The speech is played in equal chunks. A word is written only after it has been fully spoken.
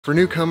For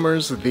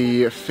newcomers,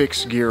 the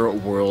fixed gear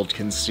world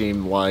can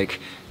seem like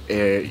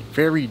a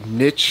very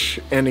niche,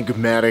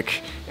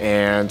 enigmatic,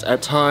 and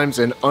at times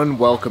an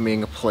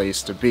unwelcoming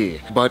place to be.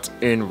 But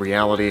in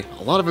reality,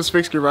 a lot of us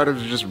fixed gear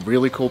riders are just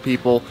really cool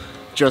people,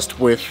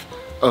 just with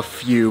a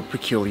few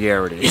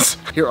peculiarities.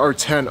 Here are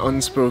 10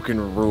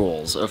 unspoken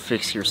rules of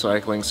fixed gear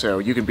cycling so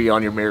you can be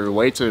on your merry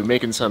way to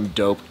making some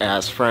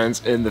dope-ass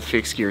friends in the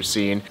fixed gear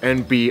scene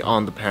and be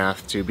on the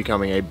path to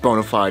becoming a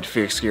bona fide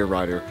fixed gear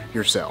rider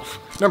yourself.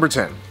 Number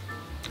 10.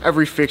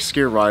 Every fixed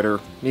gear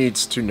rider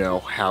needs to know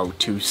how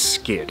to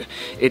skid.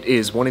 It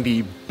is one of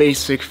the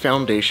basic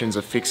foundations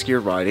of fixed gear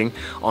riding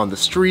on the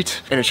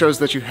street, and it shows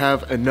that you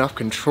have enough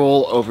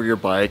control over your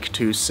bike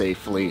to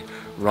safely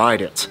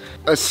ride it.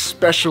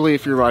 Especially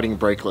if you're riding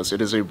brakeless,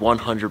 it is a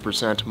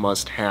 100%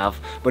 must-have,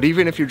 but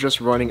even if you're just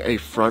running a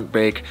front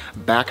brake,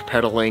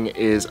 backpedaling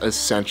is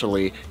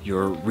essentially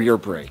your rear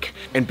brake.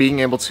 And being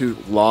able to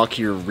lock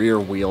your rear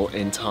wheel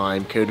in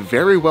time could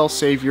very well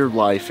save your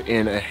life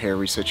in a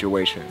hairy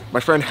situation. My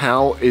friend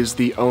Hal is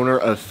the owner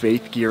of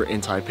Faith Gear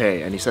in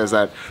Taipei, and he says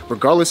that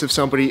regardless if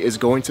somebody is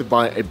going to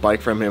buy a bike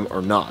from him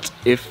or not,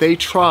 if they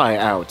try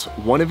out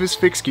one of his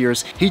fixed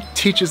gears, he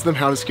teaches them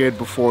how to skid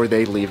before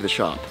they leave the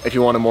shop. If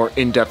you want a more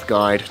in-depth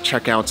guide,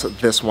 check out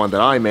this one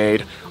that I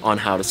made on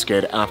how to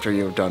skid after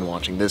you're done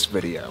watching this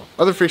video.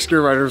 Other fixed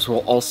gear riders will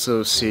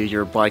also see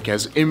your bike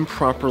as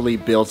improperly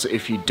built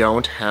if you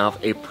don't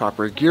have a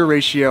proper gear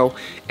ratio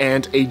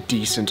and a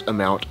decent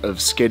amount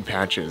of skid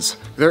patches.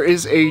 There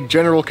is a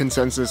general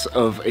consensus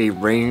of a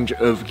range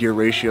of gear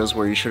ratios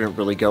where you shouldn't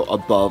really go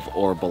above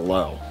or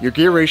below. Your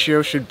gear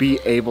ratio should be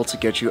able to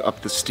get you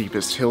up the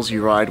steepest hills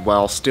you ride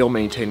while still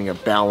maintaining a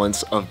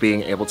balance of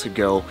being able to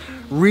go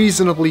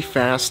reasonably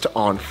fast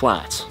on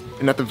flats.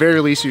 And at the very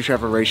least, you should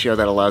have a ratio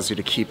that allows you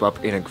to keep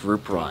up in a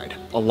group ride.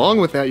 Along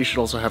with that, you should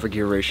also have a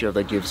gear ratio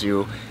that gives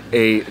you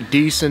a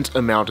decent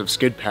amount of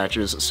skid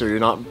patches so you're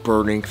not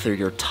burning through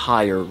your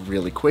tire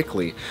really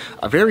quickly.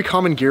 A very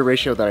common gear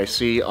ratio that I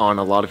see on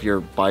a lot of your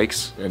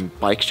bikes and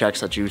bike checks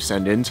that you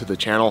send into the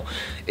channel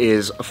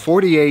is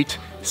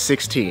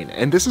 48-16,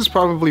 and this is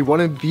probably one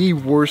of the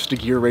worst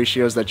gear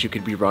ratios that you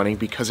could be running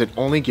because it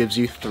only gives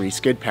you 3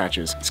 skid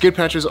patches. Skid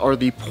patches are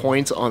the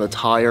point on the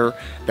tire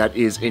that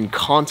is in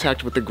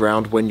contact with the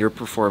ground when you're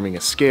performing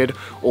a skid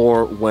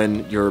or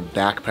when you're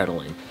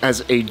backpedaling.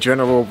 As a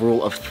general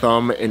rule of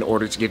thumb, in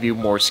order to give you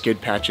more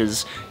skid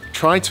patches,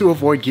 try to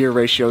avoid gear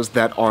ratios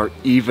that are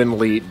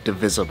evenly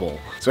divisible.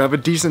 So have a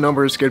decent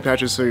number of skid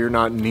patches so you're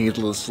not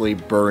needlessly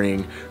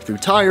burning through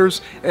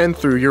tires and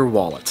through your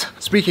wallet.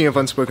 Speaking of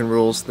unspoken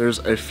rules, there's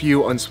a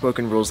few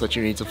unspoken rules that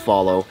you need to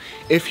follow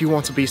if you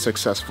want to be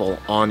successful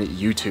on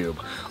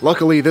YouTube.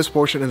 Luckily, this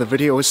portion of the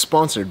video is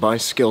sponsored by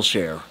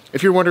Skillshare.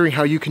 If you're wondering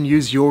how you can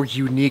use your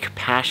unique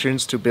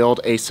passions to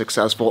build a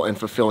successful and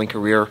fulfilling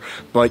career,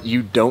 but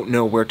you don't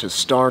know where to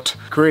start,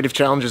 creative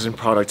challenges and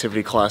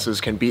productivity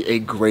classes can be a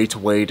great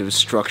way to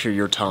structure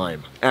your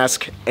time.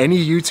 Ask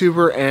any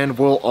YouTuber and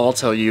we'll all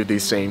tell you the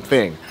same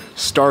thing.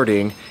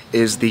 Starting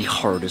is the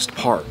hardest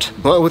part.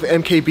 But with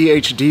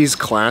MKBHD's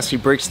class, he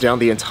breaks down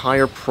the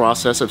entire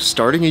process of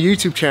starting a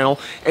YouTube channel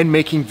and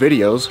making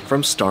videos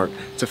from start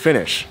to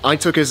finish. I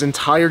took his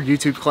entire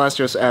YouTube class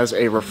just as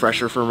a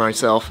refresher for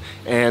myself,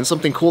 and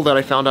something cool that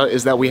I found out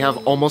is that we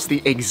have almost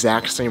the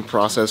exact same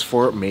process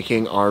for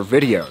making our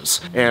videos.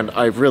 And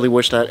I really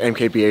wish that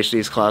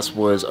MKBHD's class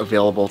was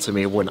available to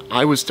me when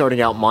I was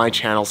starting out my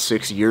channel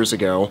 6 years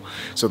ago,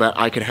 so that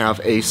I could have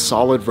a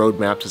solid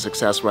roadmap to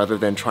success rather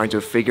than trying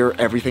to figure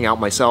everything out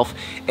myself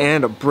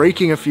and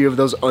breaking a few of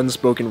those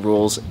unspoken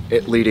rules,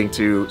 it leading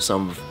to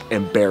some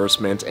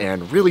embarrassment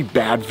and really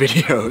bad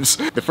videos.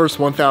 The first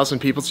 1,000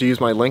 people to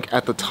use my link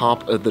at the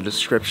top of the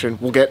description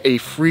will get a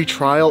free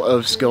trial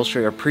of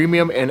Skillshare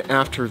Premium, and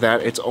after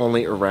that it's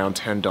only around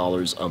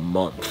 $10 a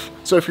month.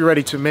 So if you're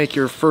ready to make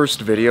your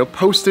first video,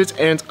 post it,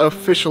 and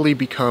officially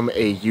become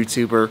a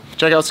YouTuber,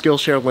 check out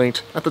Skillshare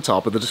linked at the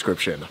top of the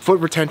description.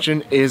 Foot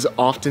retention is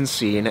often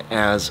seen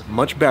as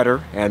much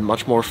better and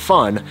much more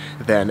fun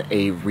than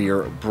a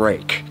rear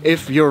brake.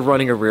 If you're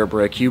running a rear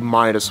brake, you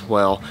might as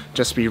well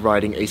just be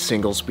riding a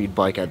single speed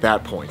bike at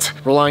that point.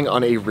 Relying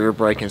on a rear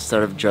brake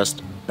instead of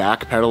just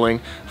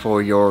backpedaling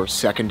for your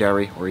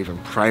secondary or even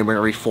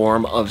primary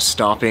form of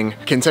stopping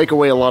can take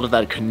away a lot of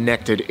that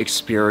connected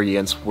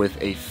experience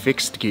with a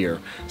fixed gear.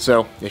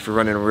 So if you're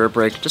running a rear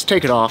brake, just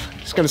take it off.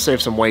 It's going to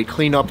save some weight,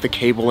 clean up the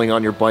cabling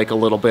on your bike a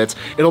little bit.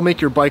 It'll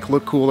make your bike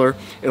look cooler,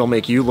 it'll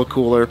make you look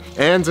cooler,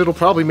 and it'll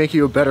probably make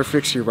you a better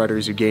fixed gear rider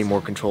as you gain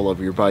more control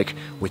over your bike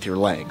with your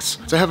legs.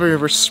 To have a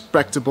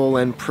respectable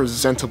and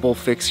presentable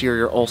fixed gear,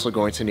 you're also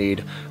going to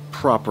need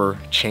proper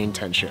chain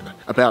tension.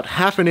 About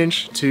half an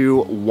inch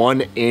to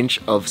 1 inch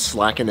of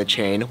slack in the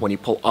chain when you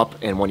pull up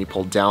and when you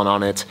pull down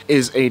on it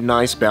is a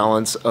nice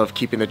balance of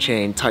keeping the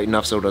chain tight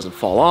enough so it doesn't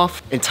fall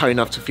off and tight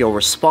enough to feel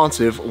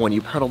responsive when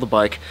you pedal the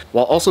bike,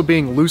 while also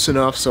being loose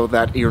enough so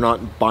that you're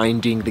not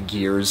binding the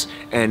gears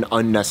and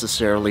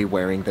unnecessarily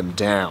wearing them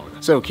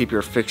down. So keep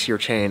your Fixie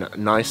chain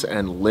nice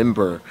and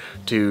limber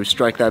to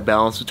strike that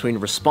balance between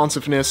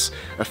responsiveness,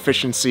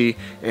 efficiency,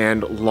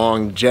 and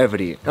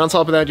longevity. And on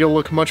top of that, you'll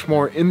look much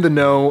more in the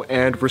know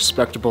and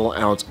respectable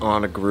out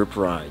on group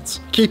rides.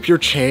 Keep your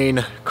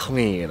chain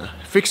clean.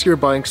 Fixie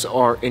bikes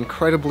are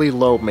incredibly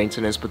low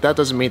maintenance, but that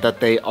doesn't mean that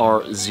they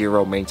are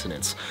zero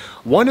maintenance.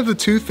 One of the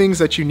two things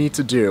that you need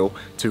to do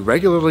to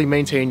regularly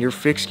maintain your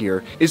Fixie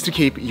is to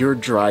keep your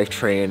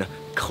drivetrain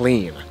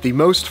clean. The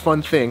most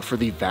fun thing for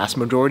the vast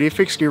majority of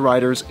Fixie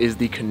riders is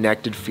the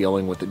connected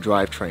feeling with the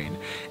drivetrain.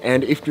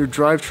 And if your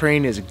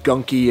drivetrain is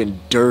gunky and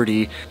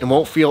dirty, it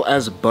won't feel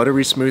as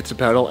buttery smooth to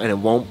pedal and it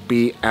won't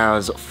be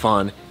as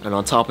fun. And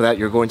on top of that,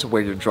 you're going to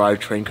wear your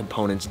drivetrain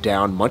components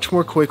down much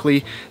more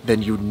quickly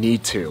than you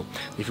need to.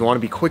 If you want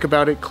to be quick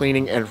about it,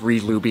 cleaning and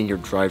re-lubing your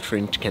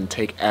drivetrain can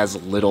take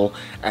as little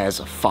as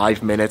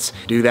 5 minutes.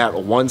 Do that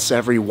once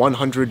every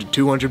 100 to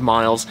 200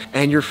 miles,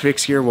 and your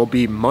Fixie will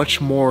be much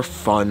more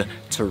fun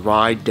to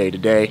ride day to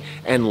day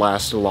and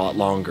last a lot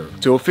longer.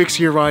 To a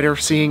Fixie rider,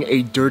 seeing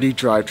a dirty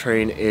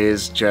drivetrain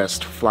is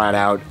just flat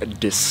out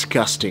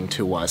disgusting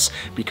to us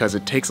because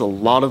it takes a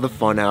lot of the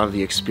fun out of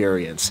the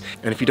experience.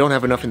 And if you don't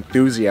have enough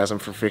enthusiasm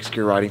for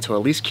Fixie riding to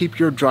at least keep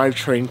your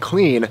drivetrain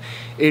clean,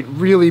 it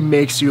really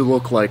makes you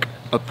look like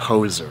a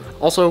poser.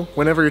 Also,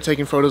 whenever you're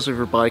taking photos of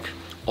your bike,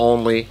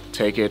 only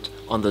take it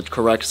on the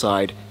correct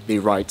side, the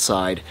right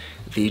side,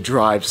 the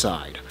drive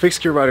side.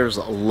 Fixie riders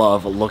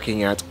love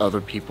looking at other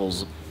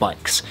people's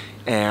bikes,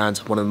 and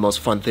one of the most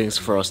fun things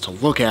for us to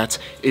look at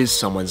is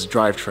someone's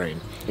drivetrain.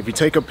 If you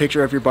take a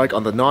picture of your bike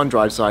on the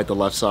non-drive side, the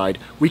left side,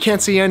 we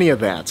can't see any of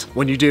that.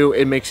 When you do,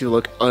 it makes you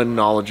look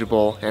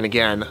unknowledgeable, and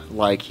again,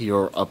 like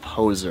you're a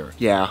poser.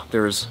 Yeah,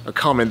 there's a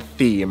common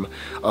theme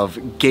of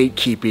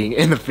gatekeeping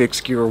in the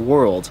Fixie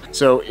world.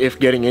 So if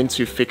getting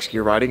into Fixie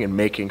riding and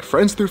making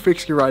friends through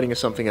Fixie riding is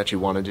something that you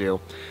want to do,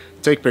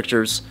 take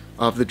pictures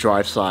of the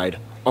drive side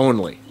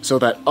only, so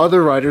that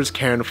other riders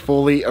can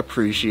fully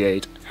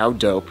appreciate how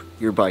dope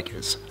your bike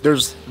is.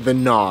 There's the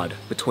nod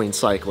between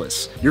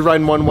cyclists. You're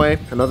riding one way,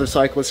 another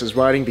cyclist is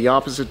riding the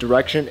opposite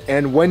direction,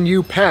 and when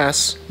you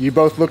pass, you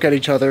both look at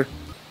each other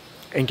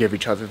and give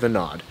each other the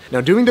nod. Now,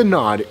 doing the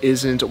nod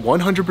isn't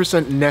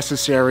 100%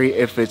 necessary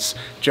if it's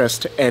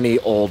just any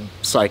old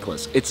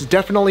cyclist. It's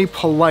definitely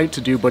polite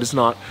to do, but it's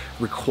not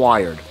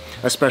required.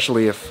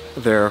 Especially if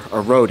they're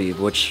a roadie,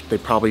 which they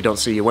probably don't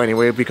see you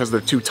anyway because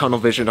they're too tunnel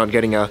visioned on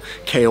getting a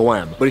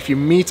KOM. But if you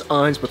meet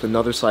eyes with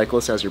another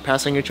cyclist as you're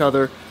passing each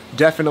other,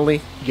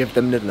 definitely give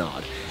them the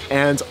nod.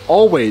 And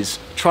always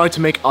try to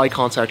make eye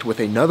contact with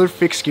another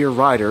Fixie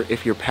rider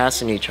if you're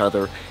passing each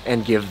other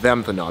and give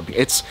them the nod.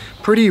 It's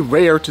pretty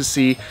rare to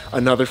see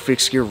another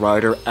Fixie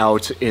rider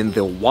out in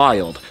the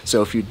wild.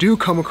 So if you do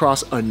come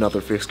across another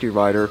Fixie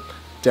rider,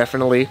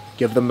 definitely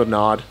give them the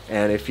nod,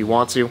 and if you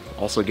want to,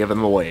 also give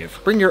them a wave.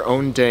 Bring your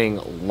own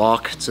dang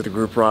lock to the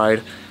group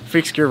ride.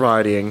 Fixie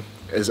riding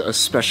is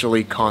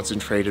especially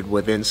concentrated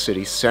within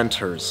city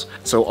centers.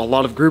 So a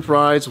lot of group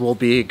rides will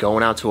be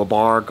going out to a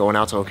bar, going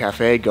out to a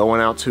cafe, going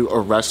out to a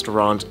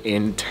restaurant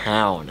in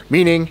town.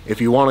 Meaning,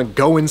 if you want to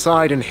go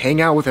inside and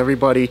hang out with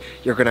everybody,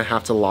 you're gonna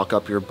have to lock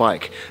up your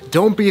bike.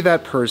 Don't be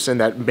that person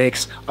that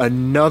makes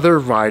another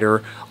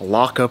rider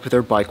lock up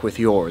their bike with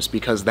yours,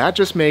 because that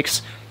just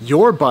makes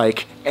your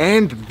bike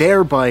and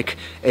their bike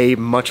a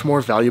much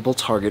more valuable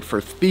target for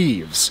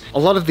thieves. A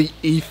lot of the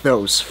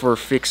ethos for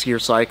Fixie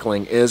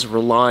cycling is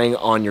relying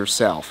on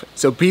yourself.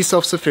 So be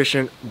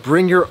self-sufficient,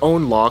 bring your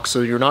own lock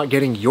so you're not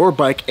getting your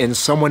bike and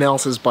someone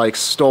else's bike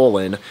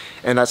stolen,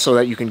 and that's so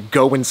that you can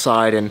go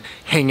inside and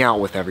hang out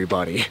with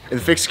everybody. In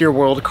the Fixie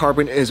world,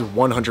 carbon is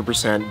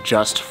 100%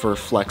 just for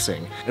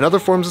flexing. In other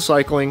forms of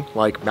cycling,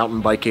 like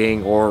mountain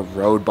biking or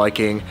road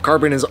biking,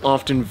 carbon is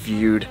often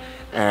viewed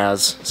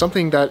as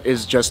something that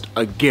is just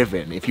a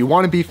given. If you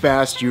want to be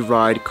fast, you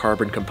ride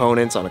carbon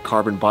components on a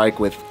carbon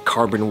bike with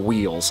carbon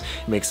wheels.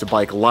 It makes the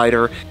bike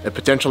lighter, it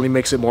potentially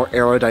makes it more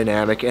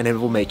aerodynamic, and it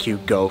will make you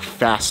go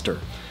faster.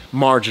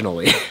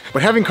 Marginally.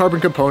 But having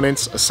carbon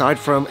components, aside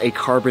from a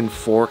carbon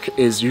fork,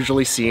 is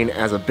usually seen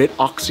as a bit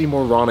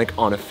oxymoronic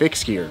on a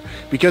Fixie,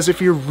 because if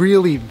you're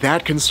really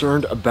that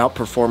concerned about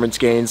performance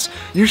gains,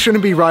 you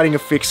shouldn't be riding a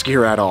Fixie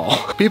at all.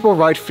 People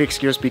ride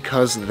Fixies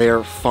because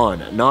they're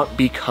fun, not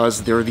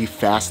because they're the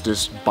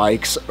fastest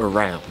bikes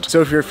around.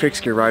 So if you're a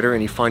Fixie rider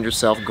and you find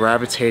yourself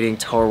gravitating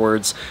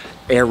towards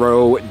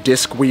aero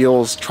disc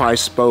wheels,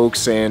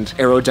 tri-spokes, and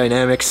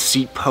aerodynamic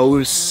seat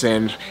posts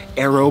and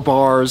aero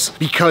bars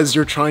because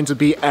you're trying to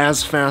be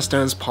as fast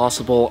as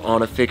possible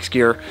on a Fixie,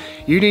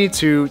 you need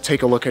to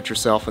take a look at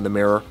yourself in the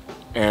mirror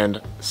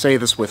and say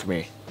this with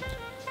me.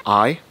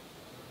 I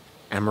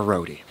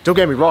Emeraldy. Don't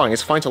get me wrong,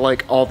 it's fine to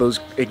like all those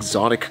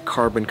exotic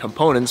carbon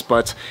components,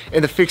 but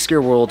in the fixed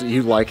gear world,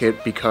 you like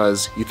it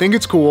because you think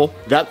it's cool,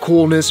 that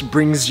coolness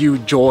brings you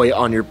joy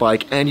on your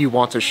bike, and you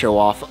want to show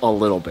off a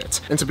little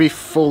bit. And to be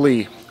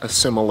fully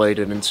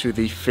assimilated into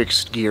the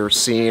fixed gear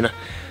scene,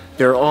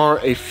 there are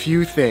a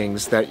few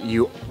things that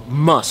you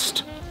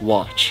must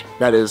watch.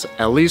 That is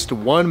at least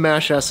one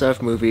MASH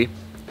SF movie,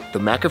 the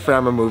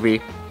Macaframa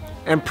movie,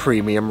 and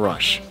Premium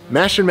Rush.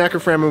 MASH and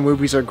Macaframa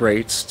movies are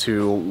great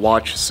to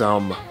watch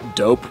some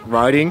dope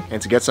riding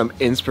and to get some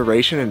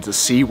inspiration and to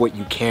see what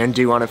you can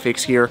do on a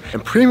fixed gear,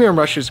 and Premium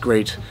Rush is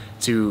great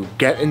to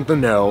get in the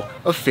know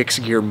of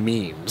fixed gear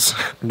memes.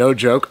 No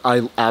joke,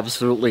 I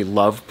absolutely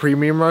love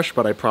Premium Rush,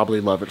 but I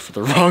probably love it for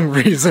the wrong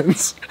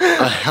reasons.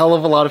 A hell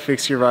of a lot of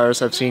fixed gear riders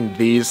have seen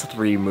these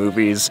 3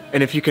 movies,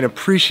 and if you can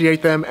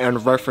appreciate them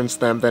and reference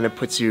them, then it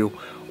puts you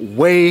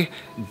way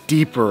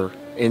deeper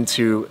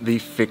into the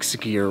fixed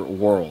gear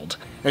world.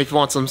 And if you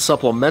want some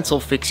supplemental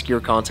fixed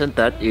gear content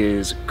that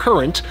is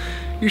current,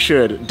 you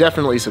should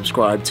definitely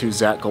subscribe to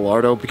Zach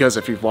Gallardo, because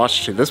if you've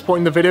watched to this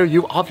point in the video,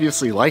 you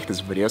obviously like this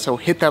video, so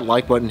hit that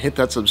like button, hit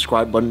that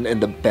subscribe button,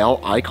 and the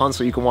bell icon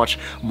so you can watch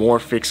more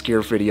fixed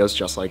gear videos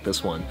just like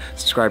this one.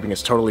 Subscribing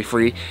is totally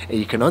free, and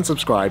you can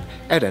unsubscribe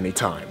at any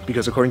time,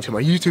 because according to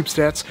my YouTube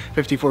stats,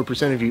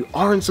 54% of you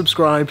aren't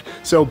subscribed,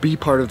 so be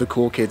part of the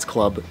cool kids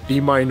club, be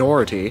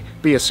minority,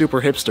 be a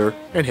super hipster,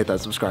 and hit that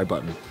subscribe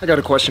button. I got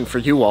a question for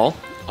you all.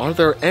 Are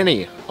there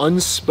any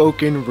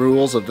unspoken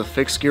rules of the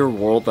fixed gear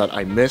world that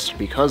I missed?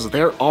 Because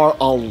there are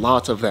a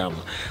lot of them.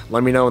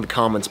 Let me know in the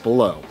comments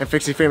below. And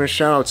Fixie famous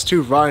shoutouts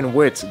to Ryan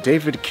Witt,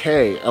 David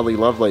K, Ellie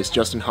Lovelace,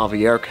 Justin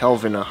Javier,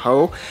 Kelvin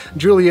Aho,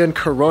 Julian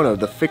Corona,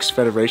 the Fixed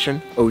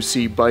Federation,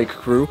 OC Bike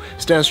Crew,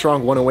 Stan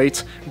Strong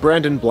 108,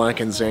 Brandon Black,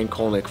 and Zane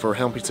Kolnick for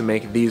helping to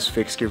make these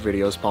fixed gear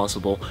videos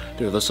possible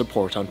through the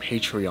support on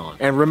Patreon.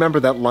 And remember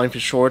that life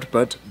is short,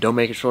 but don't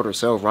make it shorter,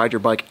 so ride your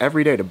bike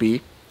every day to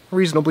be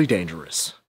reasonably dangerous.